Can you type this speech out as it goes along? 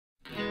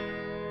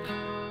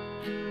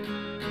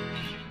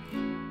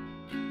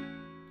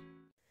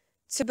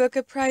To book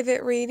a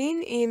private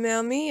reading,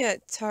 email me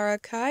at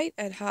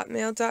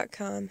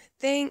tarotkite@hotmail.com.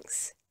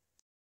 Thanks.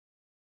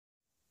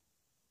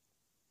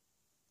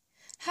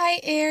 Hi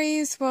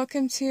Aries,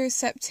 welcome to your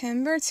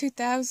September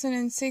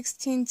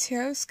 2016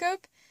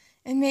 Tarotscope,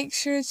 and make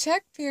sure to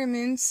check for your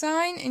moon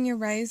sign and your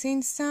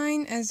rising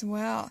sign as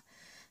well.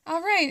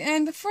 Alright,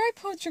 and before I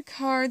pulled your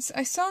cards,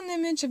 I saw an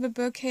image of a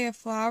bouquet of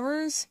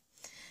flowers.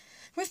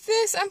 With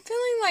this, I'm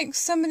feeling like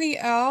somebody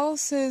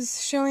else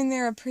is showing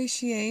their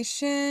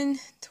appreciation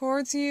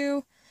towards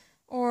you,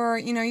 or,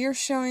 you're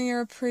showing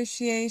your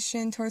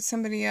appreciation towards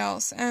somebody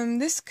else.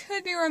 This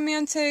could be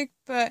romantic,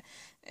 but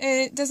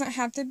it doesn't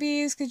have to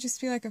be. This could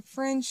just be like a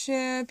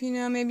friendship,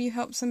 maybe you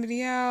help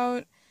somebody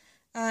out,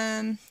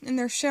 and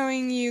they're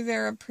showing you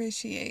their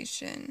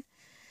appreciation.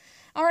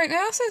 Alright,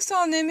 I also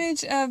saw an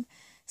image of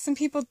some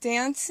people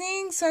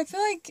dancing, so I feel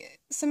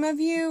like some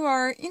of you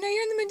are, you're in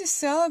the mood to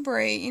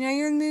celebrate,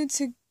 you're in the mood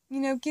to,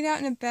 get out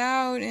and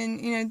about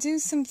and, do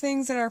some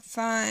things that are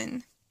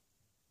fun.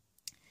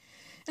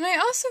 And I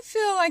also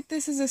feel like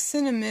this is a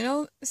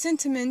sentimental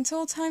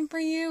time for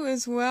you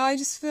as well. I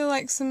just feel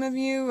like some of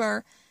you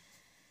are,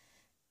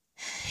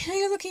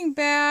 you're looking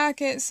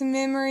back at some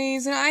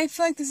memories, and I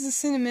feel like this is a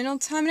sentimental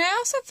time, and I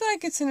also feel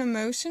like it's an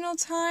emotional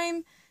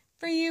time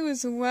for you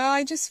as well.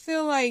 I just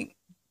feel like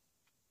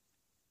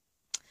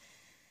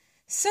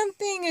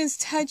something is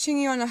touching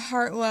you on a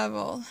heart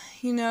level.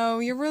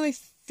 You're really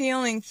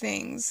feeling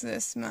things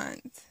this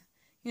month.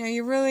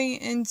 You're really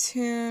in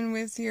tune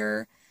with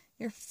your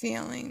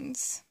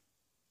feelings.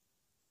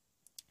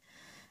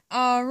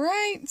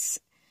 Alright.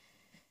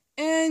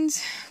 And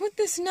with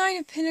this Knight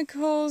of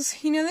Pentacles,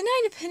 the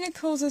Knight of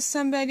Pentacles is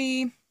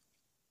somebody...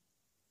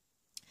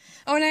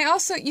 Oh, and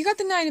you got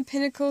the Knight of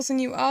Pentacles, and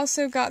you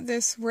also got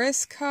this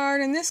Risk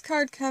card, and this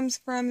card comes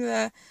from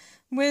the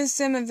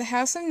Wisdom of the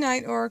House of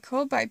Night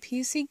Oracle by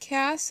P.C.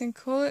 Cass and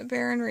Colette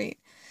Baron-Reid.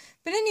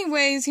 But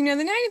anyways, the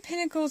Knight of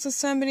Pentacles is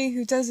somebody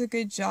who does a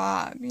good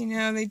job.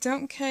 They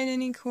don't cut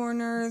any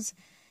corners.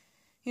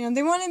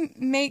 They want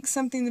to make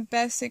something the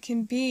best it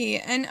can be.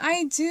 And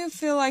I do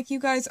feel like you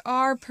guys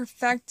are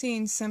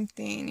perfecting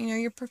something.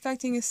 You're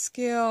perfecting a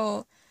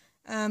skill.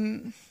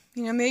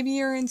 Maybe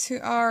you're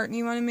into art and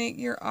you want to make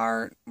your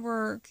art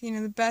work,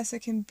 the best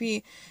it can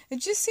be.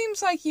 It just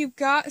seems like you've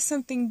got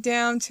something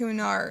down to an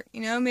art,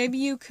 Maybe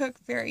you cook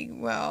very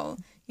well,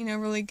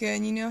 really good,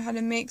 and you know how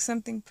to make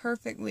something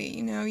perfectly,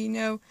 you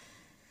know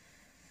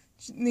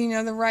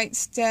the right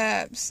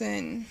steps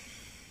and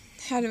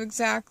how to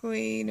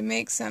exactly to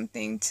make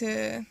something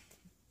to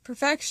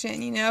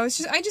perfection, I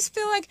just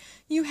feel like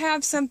you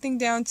have something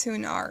down to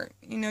an art,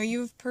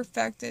 you've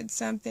perfected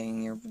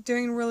something, you're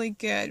doing really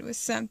good with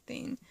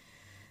something.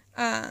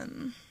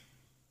 And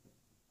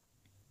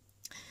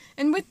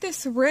with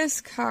this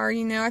Risk card,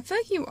 I feel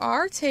like you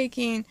are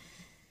taking,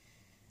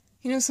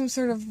 some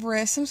sort of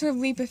risk, some sort of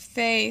leap of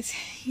faith.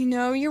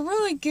 You're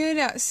really good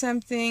at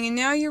something, and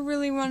now you're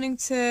really wanting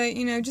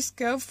to, just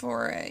go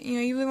for it. You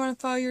really want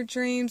to follow your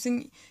dreams,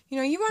 and,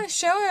 you want to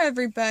show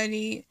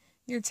everybody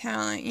your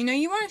talent.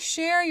 You want to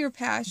share your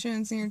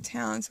passions and your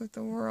talents with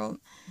the world.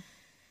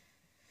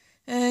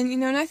 And,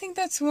 and I think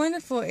that's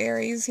wonderful,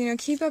 Aries.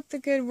 Keep up the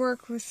good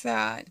work with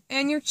that.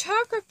 And your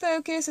chakra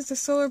focus is the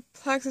solar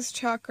plexus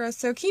chakra,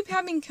 so keep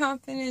having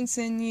confidence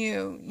in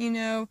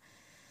you,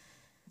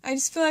 I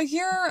just feel like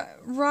you're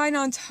right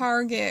on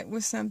target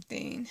with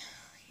something.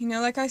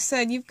 Like I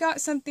said, you've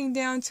got something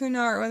down to an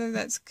art, whether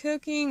that's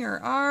cooking or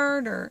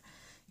art or,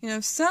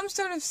 some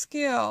sort of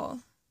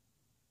skill.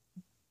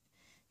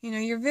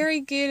 You're very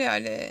good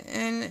at it,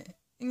 and,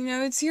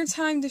 it's your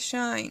time to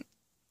shine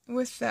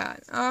with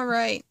that.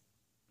 Alright.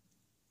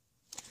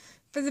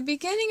 For the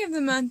beginning of the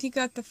month, you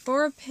got the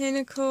Four of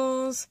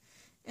Pentacles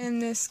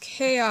and this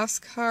Chaos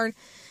card.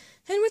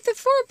 And with the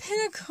Four of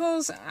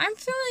Pentacles, I'm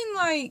feeling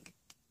like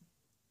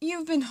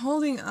you've been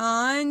holding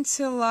on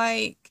to,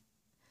 like,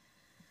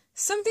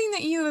 something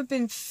that you have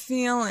been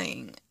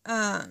feeling.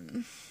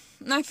 And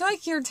I feel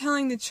like you're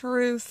telling the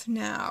truth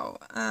now.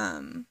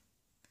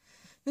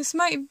 This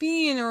might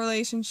be in a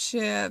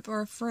relationship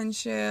or a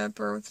friendship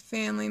or with a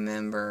family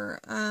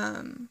member.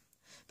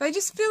 But I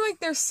just feel like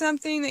there's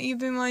something that you've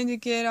been wanting to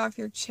get off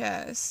your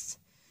chest.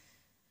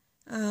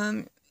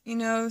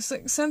 It's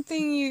like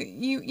something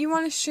you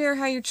want to share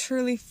how you're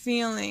truly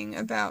feeling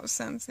about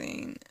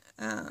something.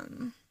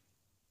 And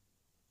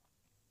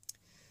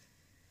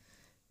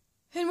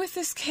with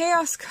this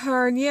Chaos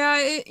card,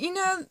 yeah,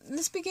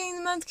 this beginning of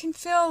the month can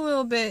feel a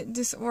little bit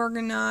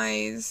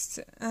disorganized.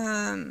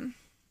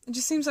 It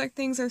just seems like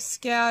things are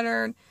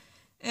scattered,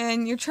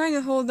 and you're trying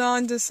to hold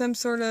on to some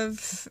sort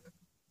of,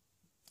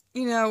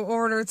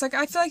 order. It's like,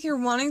 I feel like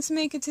you're wanting to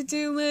make a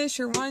to-do list,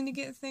 you're wanting to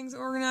get things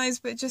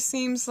organized, but it just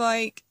seems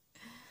like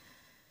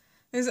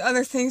there's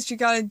other things you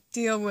gotta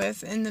deal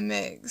with in the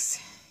mix.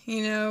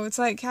 It's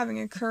like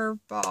having a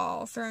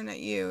curveball thrown at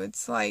you.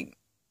 It's like,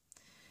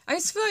 I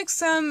just feel like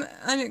some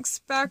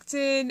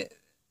unexpected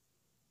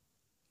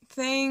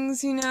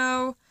things,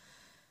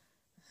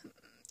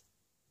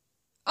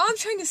 all I'm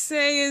trying to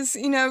say is,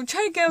 try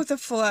to go with the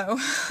flow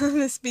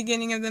this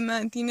beginning of the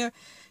month. You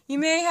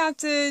may have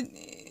to,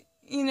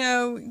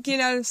 get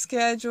out of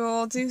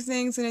schedule, do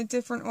things in a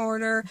different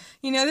order.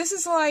 This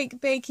is like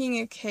baking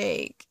a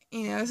cake.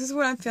 This is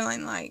what I'm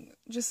feeling like.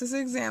 Just as an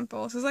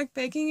example, this is like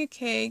baking a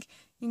cake.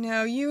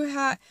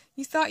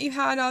 You thought you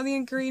had all the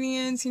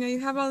ingredients, you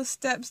have all the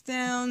steps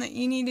down that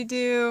you need to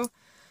do.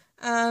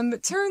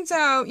 But turns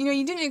out,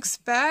 you didn't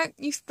expect,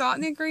 you thought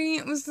the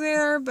ingredient was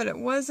there, but it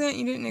wasn't.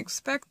 You didn't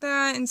expect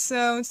that. And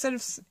so instead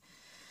of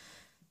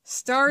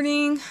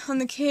starting on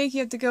the cake, you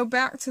have to go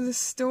back to the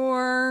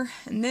store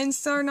and then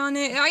start on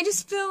it. I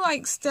just feel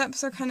like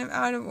steps are kind of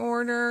out of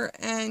order,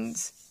 and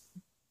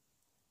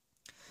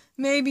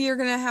maybe you're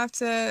going to have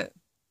to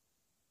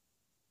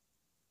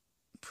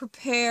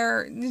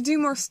do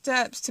more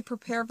steps to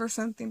prepare for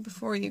something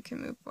before you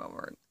can move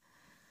forward.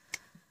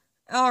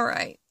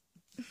 Alright.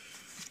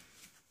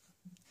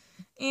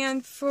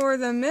 And for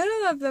the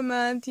middle of the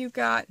month, you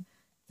got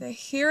the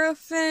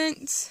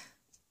Hierophant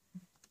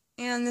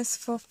and this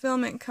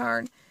Fulfillment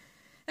card.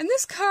 And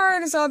this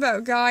card is all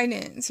about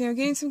guidance,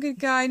 getting some good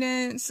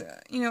guidance,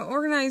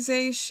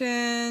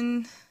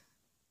 organization,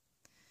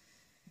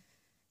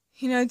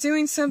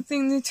 doing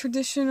something the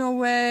traditional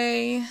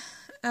way.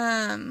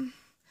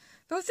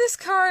 But with this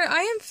card, I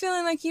am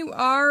feeling like you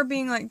are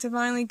being,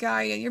 divinely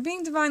guided. You're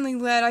being divinely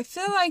led. I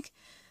feel like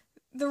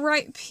the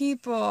right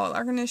people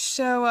are going to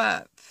show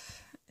up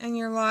in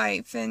your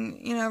life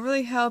and,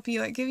 really help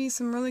you, give you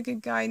some really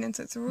good guidance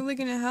that's really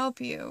going to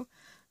help you.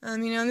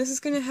 And this is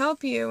going to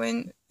help you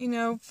in,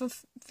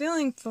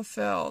 feeling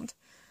fulfilled.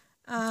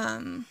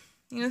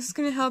 This is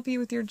going to help you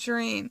with your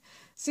dream.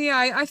 So yeah,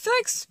 I feel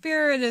like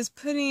Spirit is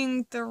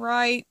putting the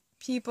right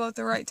people at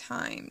the right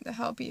time to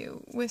help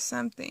you with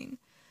something.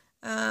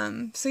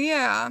 So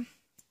yeah,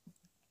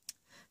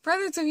 for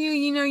others of you,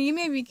 you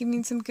may be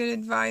giving some good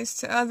advice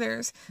to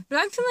others, but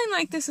I'm feeling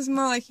like this is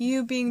more like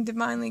you being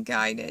divinely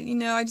guided.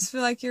 I just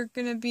feel like you're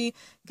going to be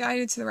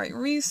guided to the right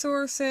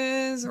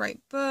resources, the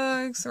right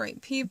books, the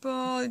right people.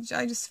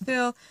 I just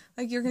feel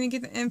like you're going to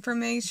get the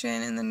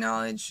information and the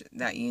knowledge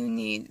that you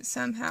need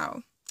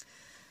somehow.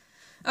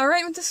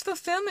 Alright, with this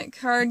Fulfillment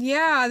card,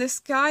 yeah, this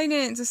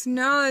guidance, this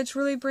knowledge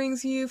really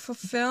brings you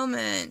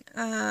fulfillment.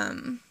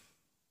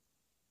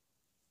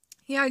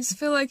 Yeah, I just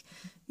feel like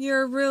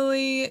you're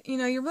really,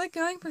 you're really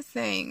going for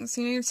things.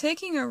 You're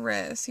taking a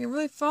risk. You're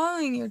really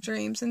following your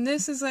dreams. And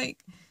this is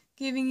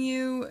giving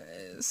you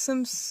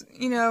some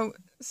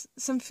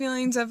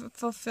feelings of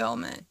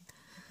fulfillment.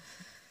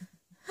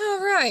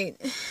 Alright.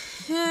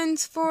 And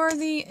for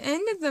the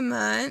end of the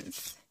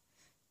month,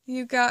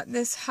 you got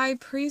this High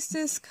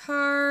Priestess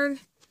card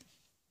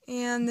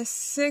and the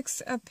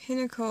Six of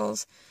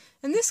Pentacles.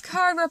 And this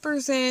card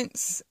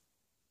represents,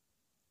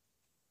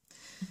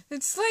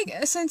 it's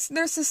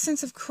there's this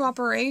sense of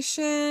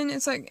cooperation.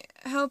 It's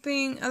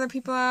helping other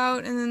people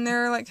out, and then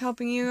they're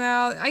helping you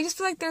out. I just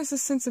feel like there's a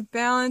sense of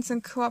balance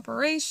and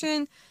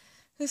cooperation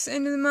this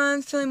end of the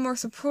month, feeling more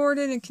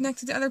supported and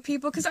connected to other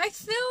people. Because I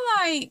feel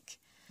like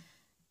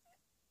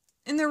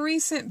in the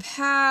recent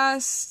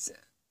past,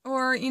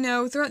 or,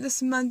 throughout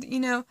this month,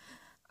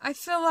 I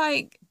feel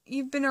like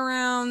you've been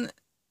around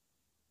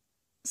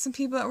some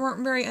people that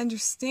weren't very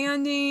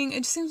understanding. It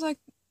just seems like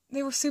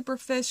they were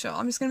superficial.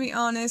 I'm just going to be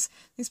honest.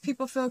 These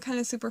people feel kind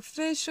of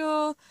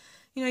superficial.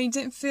 You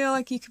didn't feel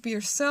like you could be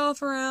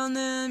yourself around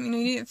them.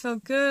 You didn't feel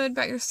good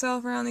about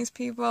yourself around these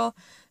people.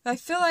 But I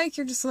feel like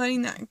you're just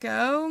letting that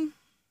go.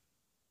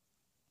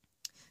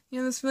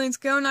 Those feelings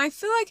go. And I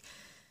feel like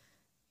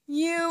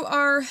you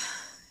are,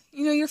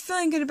 you're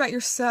feeling good about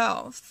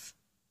yourself.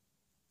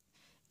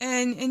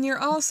 And you're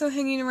also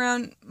hanging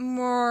around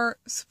more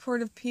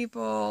supportive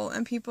people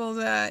and people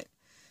that,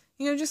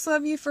 just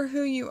love you for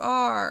who you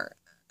are.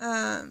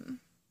 And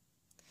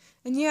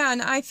yeah,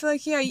 and I feel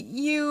like, yeah, I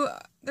feel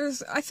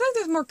like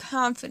there's more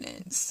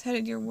confidence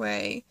headed your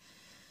way.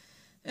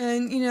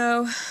 And,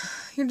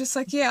 you're just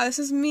like, yeah, this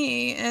is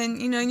me.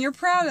 And, and you're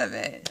proud of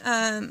it.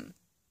 And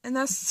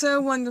that's so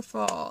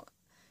wonderful,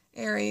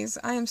 Aries.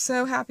 I am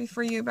so happy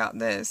for you about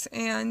this.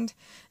 And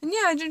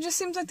yeah, it just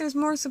seems like there's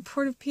more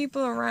supportive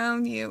people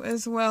around you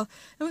as well.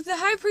 And with the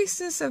High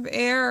Priestess of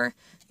Air,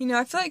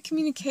 I feel like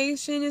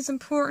communication is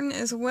important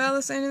as well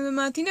this end of the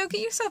month. Get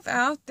yourself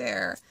out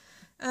there.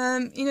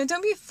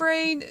 Don't be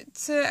afraid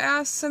to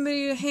ask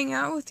somebody to hang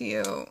out with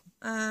you.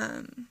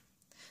 And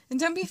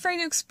don't be afraid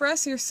to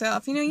express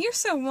yourself. You're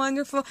so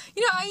wonderful.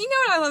 You know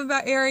what I love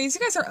about Aries?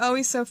 You guys are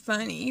always so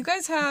funny. You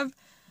guys have,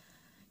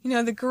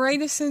 the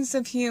greatest sense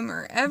of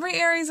humor. Every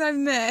Aries I've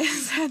met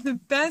has had the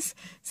best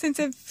sense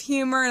of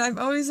humor, and I've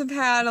always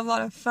had a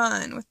lot of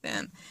fun with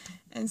them.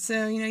 And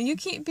so, you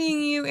keep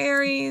being you,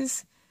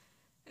 Aries.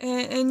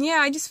 And yeah,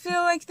 I just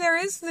feel like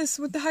there is this,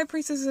 with the High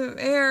Priestess of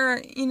Air,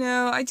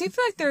 I do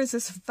feel like there is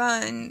this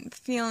fun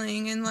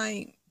feeling and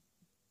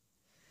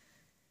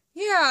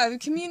yeah,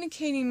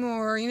 communicating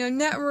more,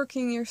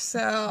 networking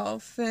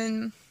yourself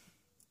and,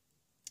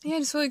 yeah,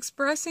 just really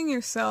expressing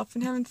yourself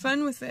and having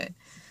fun with it.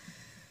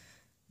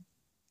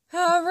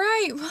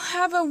 Alright, well,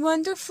 have a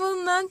wonderful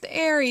month,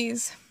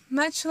 Aries.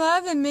 Much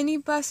love and many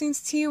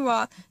blessings to you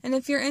all. And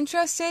if you're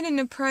interested in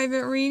a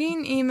private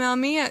reading, email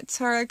me at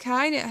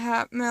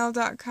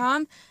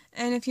tarotkite@hotmail.com.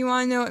 And if you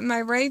want to know what my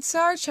rates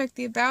are, check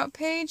the About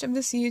page of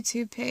this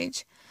YouTube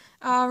page.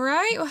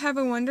 Alright, well have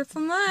a wonderful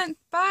month.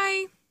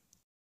 Bye!